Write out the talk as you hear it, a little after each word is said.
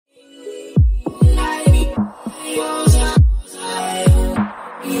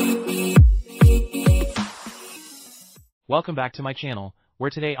Welcome back to my channel, where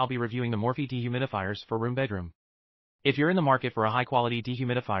today I'll be reviewing the MORFY Dehumidifiers for room bedroom. If you're in the market for a high-quality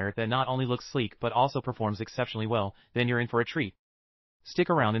dehumidifier that not only looks sleek but also performs exceptionally well, then you're in for a treat. Stick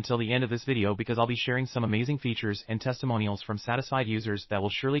around until the end of this video because I'll be sharing some amazing features and testimonials from satisfied users that will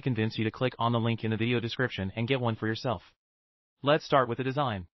surely convince you to click on the link in the video description and get one for yourself. Let's start with the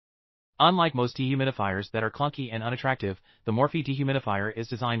design. Unlike most dehumidifiers that are clunky and unattractive, the MORFY Dehumidifier is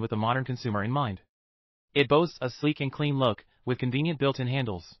designed with the modern consumer in mind. It boasts a sleek and clean look, with convenient built-in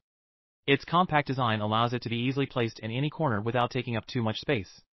handles. Its compact design allows it to be easily placed in any corner without taking up too much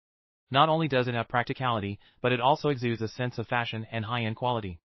space. Not only does it have practicality, but it also exudes a sense of fashion and high-end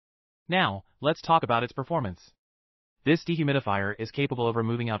quality. Now, let's talk about its performance. This dehumidifier is capable of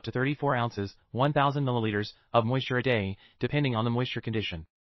removing up to 34 ounces, 1,000 milliliters, of moisture a day, depending on the moisture condition.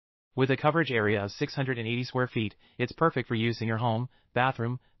 With a coverage area of 680 square feet, it's perfect for use in your home,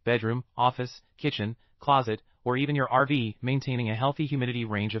 bathroom, bedroom, office, kitchen, closet, or even your RV. Maintaining a healthy humidity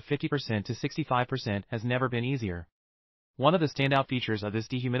range of 50% to 65% has never been easier. One of the standout features of this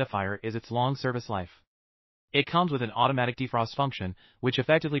dehumidifier is its long service life. It comes with an automatic defrost function, which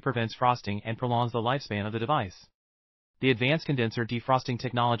effectively prevents frosting and prolongs the lifespan of the device. The advanced condenser defrosting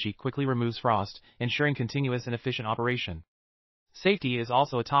technology quickly removes frost, ensuring continuous and efficient operation. Safety is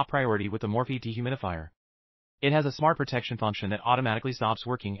also a top priority with the MORFY Dehumidifier. It has a smart protection function that automatically stops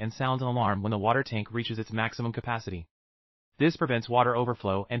working and sounds an alarm when the water tank reaches its maximum capacity. This prevents water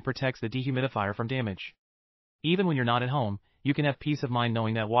overflow and protects the dehumidifier from damage. Even when you're not at home, you can have peace of mind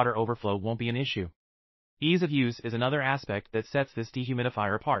knowing that water overflow won't be an issue. Ease of use is another aspect that sets this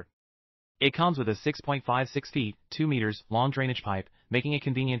dehumidifier apart. It comes with a 6.56 feet, 2 meters long drainage pipe, making it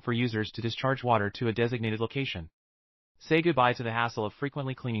convenient for users to discharge water to a designated location. Say goodbye to the hassle of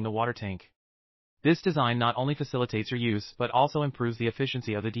frequently cleaning the water tank. This design not only facilitates your use but also improves the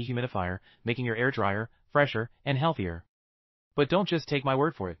efficiency of the dehumidifier, making your air drier, fresher, and healthier. But don't just take my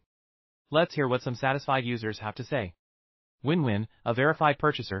word for it. Let's hear what some satisfied users have to say. Win-Win, a verified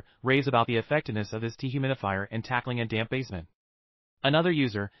purchaser, raves about the effectiveness of this dehumidifier in tackling a damp basement. Another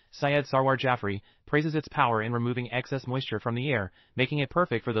user, Syed Sarwar Jaffrey, praises its power in removing excess moisture from the air, making it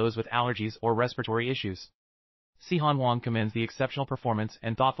perfect for those with allergies or respiratory issues. Sihan Wang commends the exceptional performance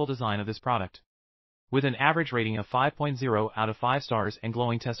and thoughtful design of this product. With an average rating of 5.0 out of 5 stars and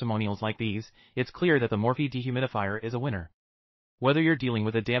glowing testimonials like these, it's clear that the MORFY Dehumidifier is a winner. Whether you're dealing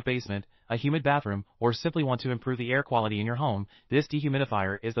with a damp basement, a humid bathroom, or simply want to improve the air quality in your home, this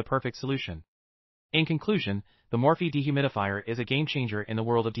dehumidifier is the perfect solution. In conclusion, the MORFY Dehumidifier is a game-changer in the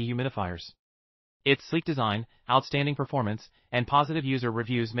world of dehumidifiers. Its sleek design, outstanding performance, and positive user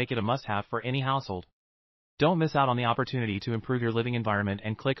reviews make it a must-have for any household. Don't miss out on the opportunity to improve your living environment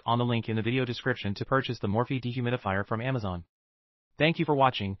and click on the link in the video description to purchase the MORFY Dehumidifier from Amazon. Thank you for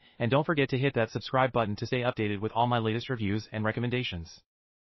watching, and don't forget to hit that subscribe button to stay updated with all my latest reviews and recommendations.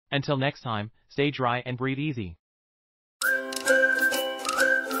 Until next time, stay dry and breathe easy.